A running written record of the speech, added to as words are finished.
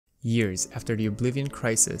Years after the Oblivion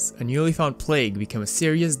crisis, a newly found plague became a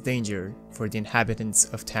serious danger for the inhabitants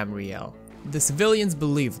of Tamriel. The civilians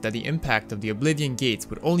believed that the impact of the Oblivion gates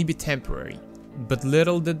would only be temporary, but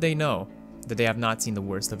little did they know that they have not seen the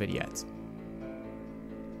worst of it yet.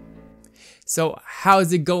 So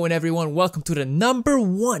how's it going, everyone? Welcome to the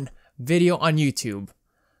 #1 video on YouTube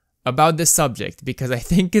about this subject, because I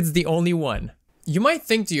think it's the only one. You might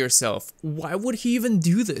think to yourself, why would he even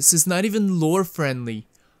do this? It's not even lore friendly.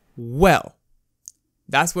 Well,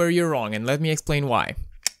 that's where you're wrong, and let me explain why.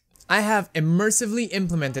 I have immersively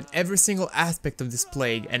implemented every single aspect of this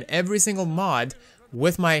plague and every single mod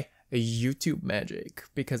with my YouTube magic,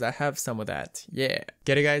 because I have some of that. Yeah.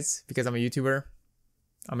 Get it, guys? Because I'm a YouTuber.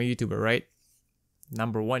 I'm a YouTuber, right?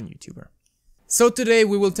 #1 YouTuber. So today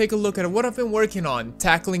we will take a look at what I've been working on,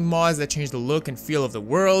 tackling mods that change the look and feel of the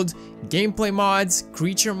world, gameplay mods,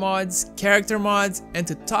 creature mods, character mods, and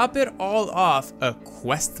to top it all off, a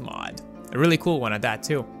quest mod. A really cool one at that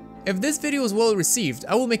too. If this video is well received,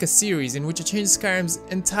 I will make a series in which I change Skyrim's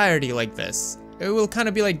entirety like this. It will kind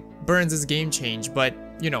of be like Burns' game change, but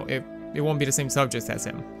you know, it won't be the same subject as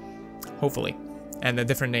him. Hopefully. And a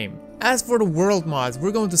different name. As for the world mods,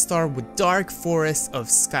 we're going to start with Dark Forests of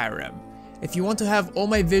Skyrim. If you want to have all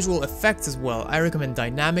my visual effects as well, I recommend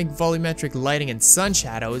dynamic volumetric lighting and sun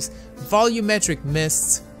shadows, volumetric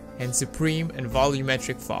mists, and supreme and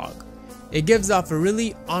volumetric fog. It gives off a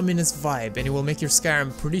really ominous vibe, and it will make your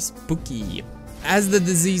Skyrim pretty spooky. As the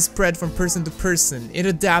disease spread from person to person, it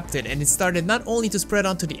adapted, and it started not only to spread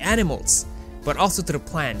onto the animals, but also to the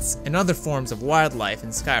plants and other forms of wildlife in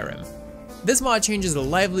Skyrim. This mod changes the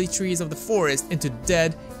lively trees of the forest into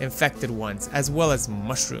dead, infected ones, as well as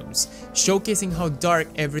mushrooms, showcasing how dark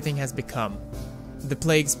everything has become. The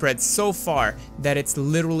plague spreads so far that it's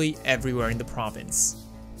literally everywhere in the province.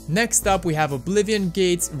 Next up, we have Oblivion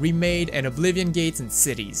Gates Remade and Oblivion Gates in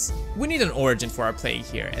cities. We need an origin for our plague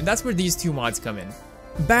here, and that's where these two mods come in.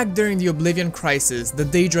 Back during the Oblivion crisis, the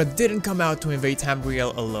Daedra didn't come out to invade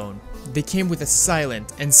Tamriel alone. They came with a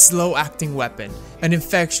silent and slow-acting weapon, an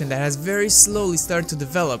infection that has very slowly started to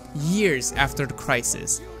develop years after the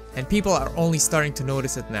crisis, and people are only starting to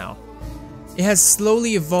notice it now. It has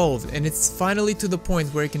slowly evolved, and it's finally to the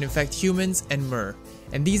point where it can infect humans and Myr,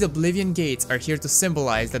 and these Oblivion Gates are here to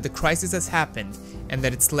symbolize that the crisis has happened and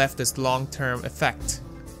that it's left this long-term effect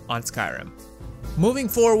on Skyrim. Moving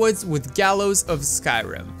forwards with Gallows of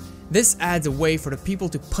Skyrim. This adds a way for the people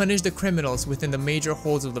to punish the criminals within the major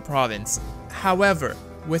holds of the province. However,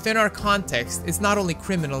 within our context, it's not only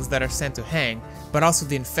criminals that are sent to hang, but also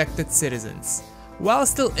the infected citizens. While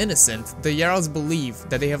still innocent, the Jarls believe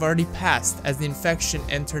that they have already passed as the infection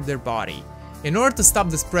entered their body. In order to stop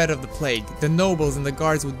the spread of the plague, the nobles and the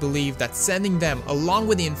guards would believe that sending them along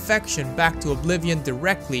with the infection back to Oblivion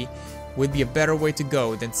directly would be a better way to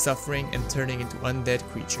go than suffering and turning into undead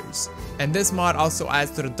creatures. And this mod also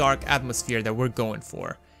adds to the dark atmosphere that we're going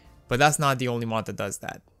for. But that's not the only mod that does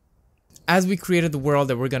that. As we created the world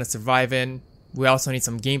that we're gonna survive in, we also need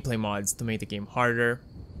some gameplay mods to make the game harder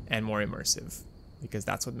and more immersive, because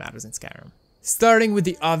that's what matters in Skyrim. Starting with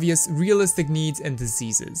the obvious realistic needs and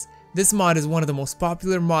diseases. This mod is one of the most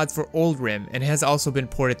popular mods for Old Rim and has also been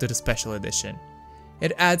ported to the Special Edition.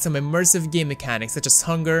 It adds some immersive game mechanics such as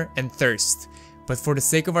hunger and thirst, but for the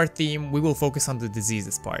sake of our theme, we will focus on the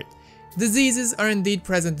diseases part. Diseases are indeed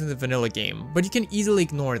present in the vanilla game, but you can easily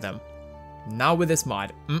ignore them. Not with this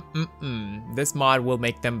mod. This mod will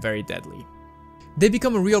make them very deadly. They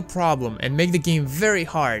become a real problem and make the game very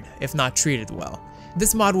hard if not treated well.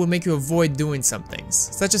 This mod will make you avoid doing some things,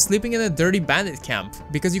 such as sleeping in a dirty bandit camp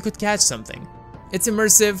because you could catch something. It's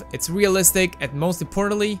immersive, it's realistic, and most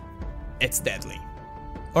importantly, it's deadly.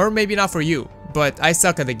 Or maybe not for you, but I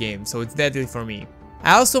suck at the game, so it's deadly for me.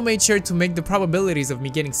 I also made sure to make the probabilities of me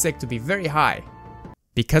getting sick to be very high,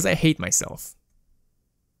 because I hate myself.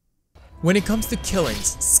 When it comes to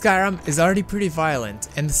killings, Skyrim is already pretty violent,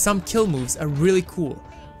 and some kill moves are really cool.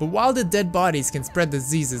 But while the dead bodies can spread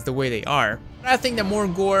diseases the way they are, I think that more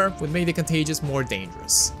gore would make the contagious more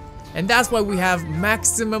dangerous. And that's why we have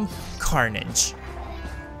Maximum Carnage.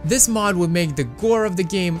 This mod would make the gore of the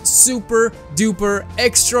game super duper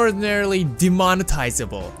extraordinarily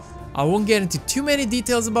demonetizable. I won't get into too many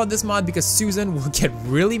details about this mod because Susan will get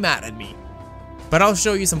really mad at me. But I'll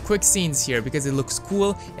show you some quick scenes here because it looks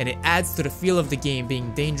cool and it adds to the feel of the game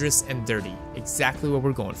being dangerous and dirty. Exactly what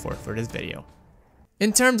we're going for this video.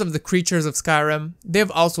 In terms of the creatures of Skyrim, they have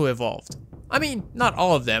also evolved. I mean, not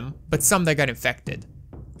all of them, but some that got infected.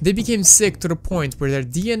 They became sick to the point where their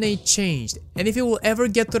DNA changed, and if it will ever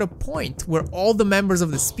get to the point where all the members of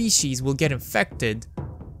the species will get infected,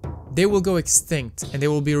 they will go extinct and they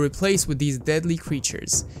will be replaced with these deadly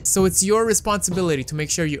creatures. So it's your responsibility to make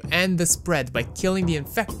sure you end the spread by killing the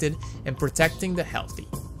infected and protecting the healthy.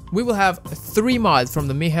 We will have 3 mods from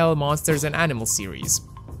the Mihail Monsters and Animals series.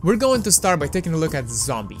 We're going to start by taking a look at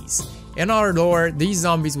zombies. In our lore, these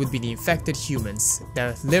zombies would be the infected humans that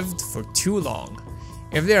have lived for too long.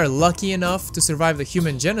 If they are lucky enough to survive the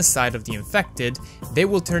human genocide of the infected, they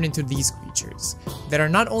will turn into these creatures that are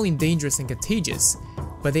not only dangerous and contagious,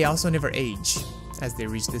 but they also never age as they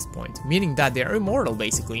reach this point, meaning that they are immortal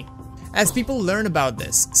basically. As people learn about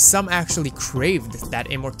this, some actually craved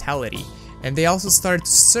that immortality, and they also started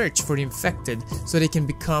to search for the infected so they can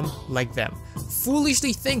become like them,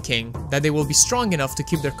 foolishly thinking that they will be strong enough to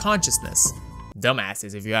keep their consciousness.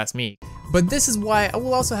 Dumbasses if you ask me. But this is why I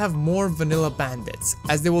will also have more vanilla bandits,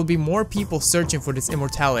 as there will be more people searching for this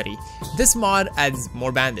immortality. This mod adds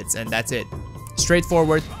more bandits and that's it.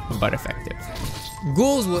 Straightforward, but effective.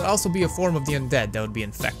 Ghouls will also be a form of the undead that would be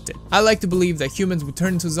infected. I like to believe that humans would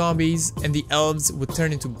turn into zombies and the elves would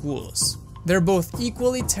turn into ghouls. They're both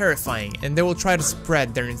equally terrifying and they will try to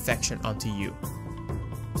spread their infection onto you.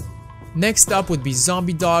 Next up would be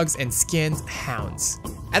zombie dogs and skinned hounds.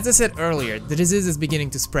 As I said earlier, the disease is beginning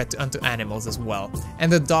to spread onto animals as well, and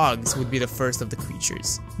the dogs would be the first of the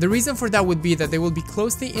creatures. The reason for that would be that they will be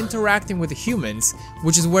closely interacting with the humans,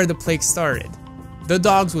 which is where the plague started. The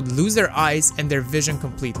dogs would lose their eyes and their vision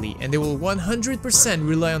completely, and they will 100%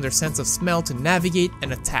 rely on their sense of smell to navigate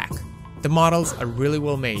and attack. The models are really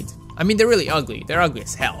well made. I mean, they're really ugly, they're ugly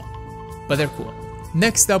as hell, but they're cool.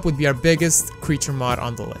 Next up would be our biggest creature mod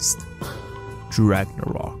on the list,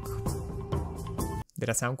 Ragnarok. Did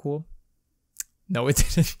that sound cool? No, it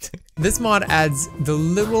didn't. This mod adds the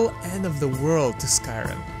literal end of the world to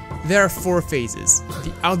Skyrim. There are 4 phases: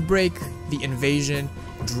 the outbreak, the invasion,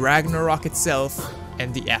 Ragnarok itself,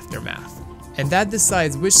 and the aftermath. And that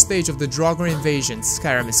decides which stage of the Draugr invasion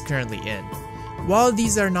Skyrim is currently in. While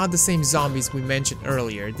these are not the same zombies we mentioned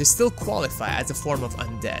earlier, they still qualify as a form of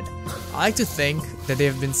undead. I like to think that they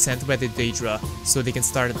have been sent by the Daedra so they can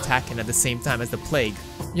start attacking at the same time as the plague.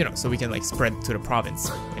 You know, so we can like spread to the province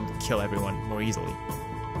and kill everyone more easily.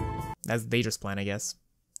 That's Daedra's plan, I guess.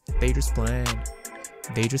 Daedra's plan.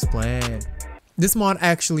 Daedra's plan. This mod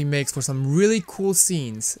actually makes for some really cool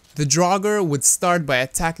scenes. The Draugr would start by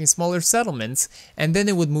attacking smaller settlements, and then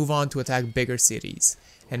it would move on to attack bigger cities,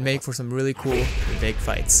 and make for some really cool big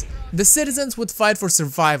fights. The citizens would fight for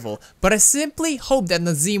survival, but I simply hope that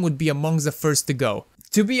Nazim would be amongst the first to go.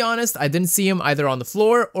 To be honest, I didn't see him either on the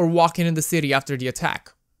floor or walking in the city after the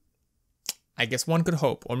attack. I guess one could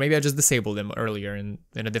hope, or maybe I just disabled him earlier in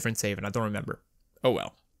a different save and I don't remember. Oh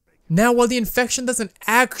well. Now, while the infection doesn't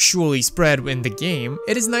actually spread in the game,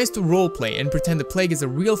 it is nice to roleplay and pretend the plague is a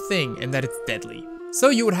real thing and that it's deadly. So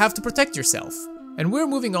you would have to protect yourself. And we're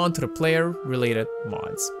moving on to the player-related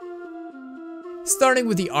mods. Starting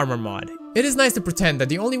with the armor mod. It is nice to pretend that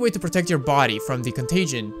the only way to protect your body from the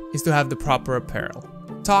contagion is to have the proper apparel.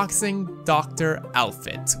 Toxin Doctor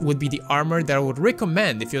outfit would be the armor that I would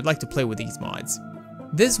recommend if you'd like to play with these mods.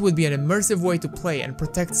 This would be an immersive way to play and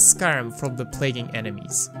protect Skyrim from the plaguing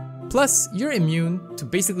enemies. Plus, you're immune to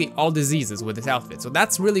basically all diseases with this outfit, so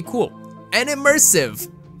that's really cool. And immersive!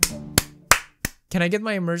 Can I get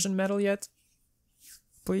my immersion medal yet?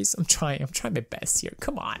 Please, I'm trying my best here.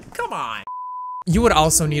 Come on, come on! You would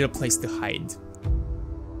also need a place to hide.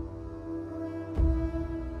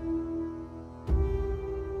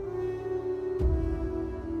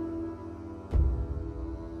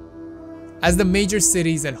 As the major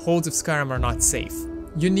cities and holds of Skyrim are not safe,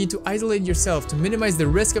 you need to isolate yourself to minimize the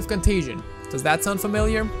risk of contagion. Does that sound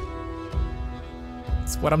familiar?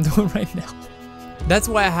 It's what I'm doing right now. That's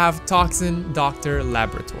why I have Toxin Doctor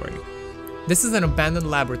Laboratory. This is an abandoned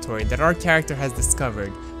laboratory that our character has discovered,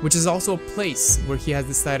 which is also a place where he has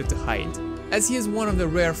decided to hide. As he is one of the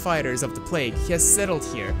rare fighters of the plague, he has settled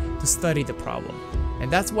here to study the problem.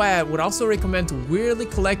 And that's why I would also recommend to weirdly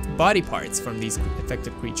collect body parts from these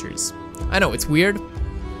affected creatures. I know, it's weird,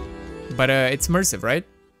 but it's immersive, right?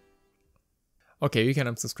 Okay, you can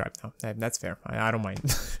unsubscribe now. That's fair. I don't mind.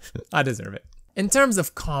 I deserve it. In terms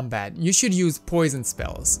of combat, you should use poison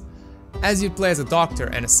spells. As you'd play as a doctor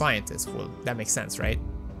and a scientist, well, that makes sense, right?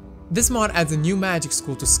 This mod adds a new magic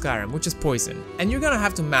school to Skyrim, which is poison, and you're gonna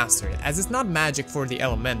have to master it, as it's not magic for the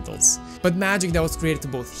elementals, but magic that was created to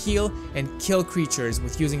both heal and kill creatures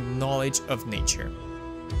with using the knowledge of nature.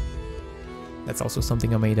 That's also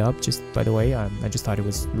something I made up, just by the way. I just thought it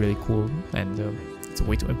was really cool, and it's a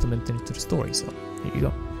way to implement it into the story, so here you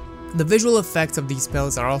go. The visual effects of these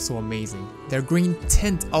spells are also amazing. Their green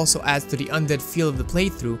tint also adds to the undead feel of the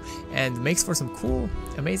playthrough and makes for some cool,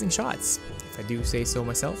 amazing shots, if I do say so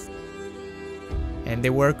myself. and they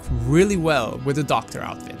work really well with the doctor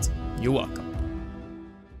outfit. You're welcome.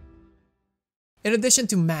 In addition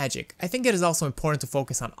to magic, I think it is also important to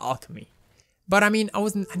focus on alchemy. But I mean, I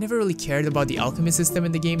never really cared about the alchemy system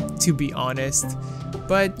in the game, to be honest.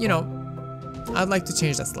 But, you know, I'd like to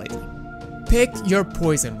change that slightly. Pick Your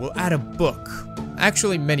Poison will add a book,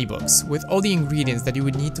 actually many books, with all the ingredients that you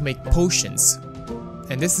would need to make potions.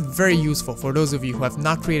 And this is very useful for those of you who have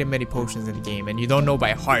not created many potions in the game and you don't know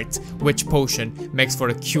by heart which potion makes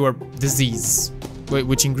for the cure disease.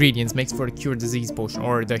 Which ingredients makes for the cure disease potion,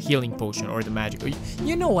 or the healing potion, or the magic.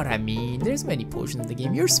 You know what I mean. There's many potions in the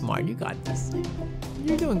game. You're smart. You got this.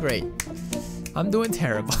 You're doing great. I'm doing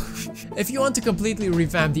terrible. If you want to completely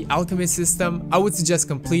revamp the alchemy system, I would suggest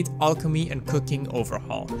complete alchemy and cooking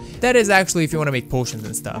overhaul. That is actually if you want to make potions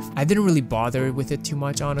and stuff. I didn't really bother with it too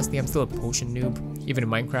much, honestly. I'm still a potion noob, even in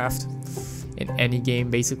Minecraft, in any game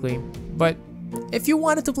basically. But if you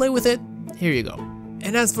wanted to play with it, here you go.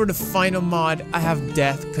 And as for the final mod, I have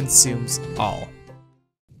Death Consumes All.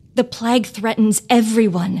 The plague threatens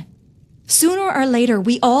everyone. Sooner or later,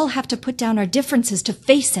 we all have to put down our differences to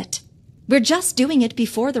face it. We're just doing it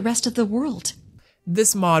before the rest of the world.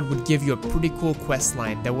 This mod would give you a pretty cool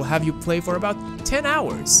questline that will have you play for about 10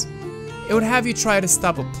 hours. It would have you try to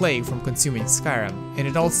stop a plague from consuming Skyrim, and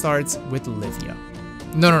it all starts with Livia.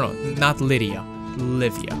 No, not Lydia.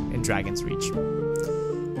 Livia in Dragon's Reach.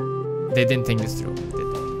 They didn't think this through, did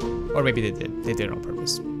they? Or maybe they did. They did it on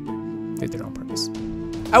purpose. They did it on purpose.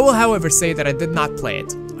 I will, however, say that I did not play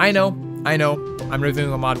it. I know, I'm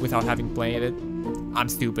reviewing a mod without having played it. I'm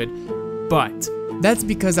stupid. But that's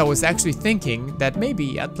because I was actually thinking that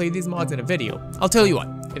maybe I'd play these mods in a video. I'll tell you what,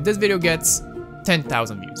 if this video gets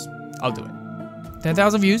 10,000 views, I'll do it.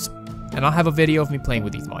 10,000 views, and I'll have a video of me playing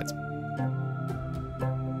with these mods.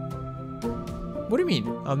 What do you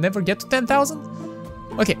mean? I'll never get to 10,000?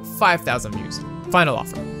 Okay, 5,000 views. Final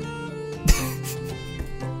offer.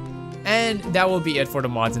 And that will be it for the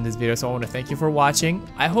mods in this video, so I want to thank you for watching.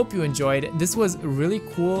 I hope you enjoyed. This was really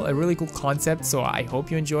cool, a really cool concept, so I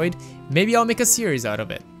hope you enjoyed. Maybe I'll make a series out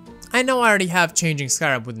of it. I know I already have Changing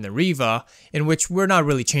Skyrim with Nariva, in which we're not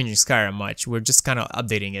really changing Skyrim much. We're just kind of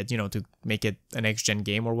updating it, you know, to make it a next-gen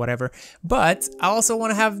game or whatever. But I also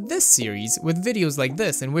want to have this series with videos like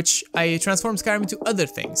this, in which I transform Skyrim into other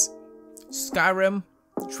things. Skyrim,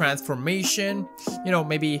 transformation, you know,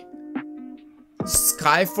 maybe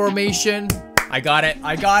Sky Formation. I got it,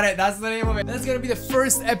 that's the name of it. That's gonna be the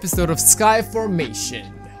first episode of Sky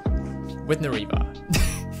Formation with Nariva.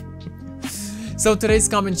 So today's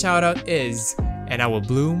comment shoutout is, and I will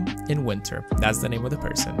bloom in winter. That's the name of the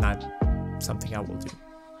person, not something I will do.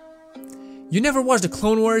 You never watched the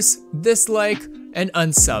Clone Wars? Dislike and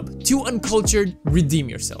unsub. Too uncultured, redeem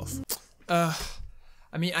yourself. I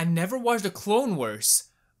mean, I never watched the Clone Wars,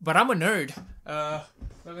 but I'm a nerd.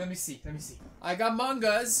 Let me see. I got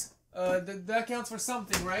mangas. That counts for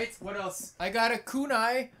something, right? What else? I got a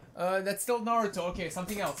kunai. That's still Naruto. Okay,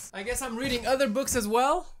 something else. I guess I'm reading other books as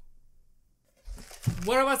well.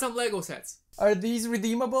 What about some Lego sets? Are these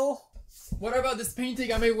redeemable? What about this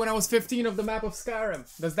painting I made when I was 15 of the map of Skyrim?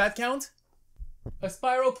 Does that count? A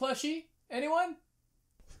Spyro plushie? Anyone?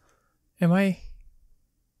 Am I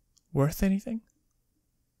worth anything?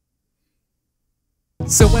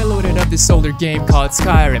 So I loaded up this older game called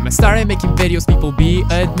Skyrim. I started making videos people be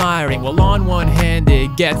admiring. Well, on one hand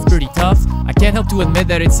it gets pretty tough. I can't help to admit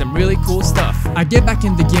that it's some really cool stuff. I get back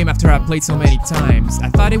in the game after I played so many times. I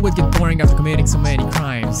thought it would get boring after committing so many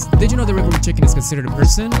crimes. Did you know the ripple chicken is considered a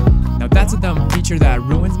person? Now that's a dumb feature that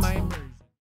ruins my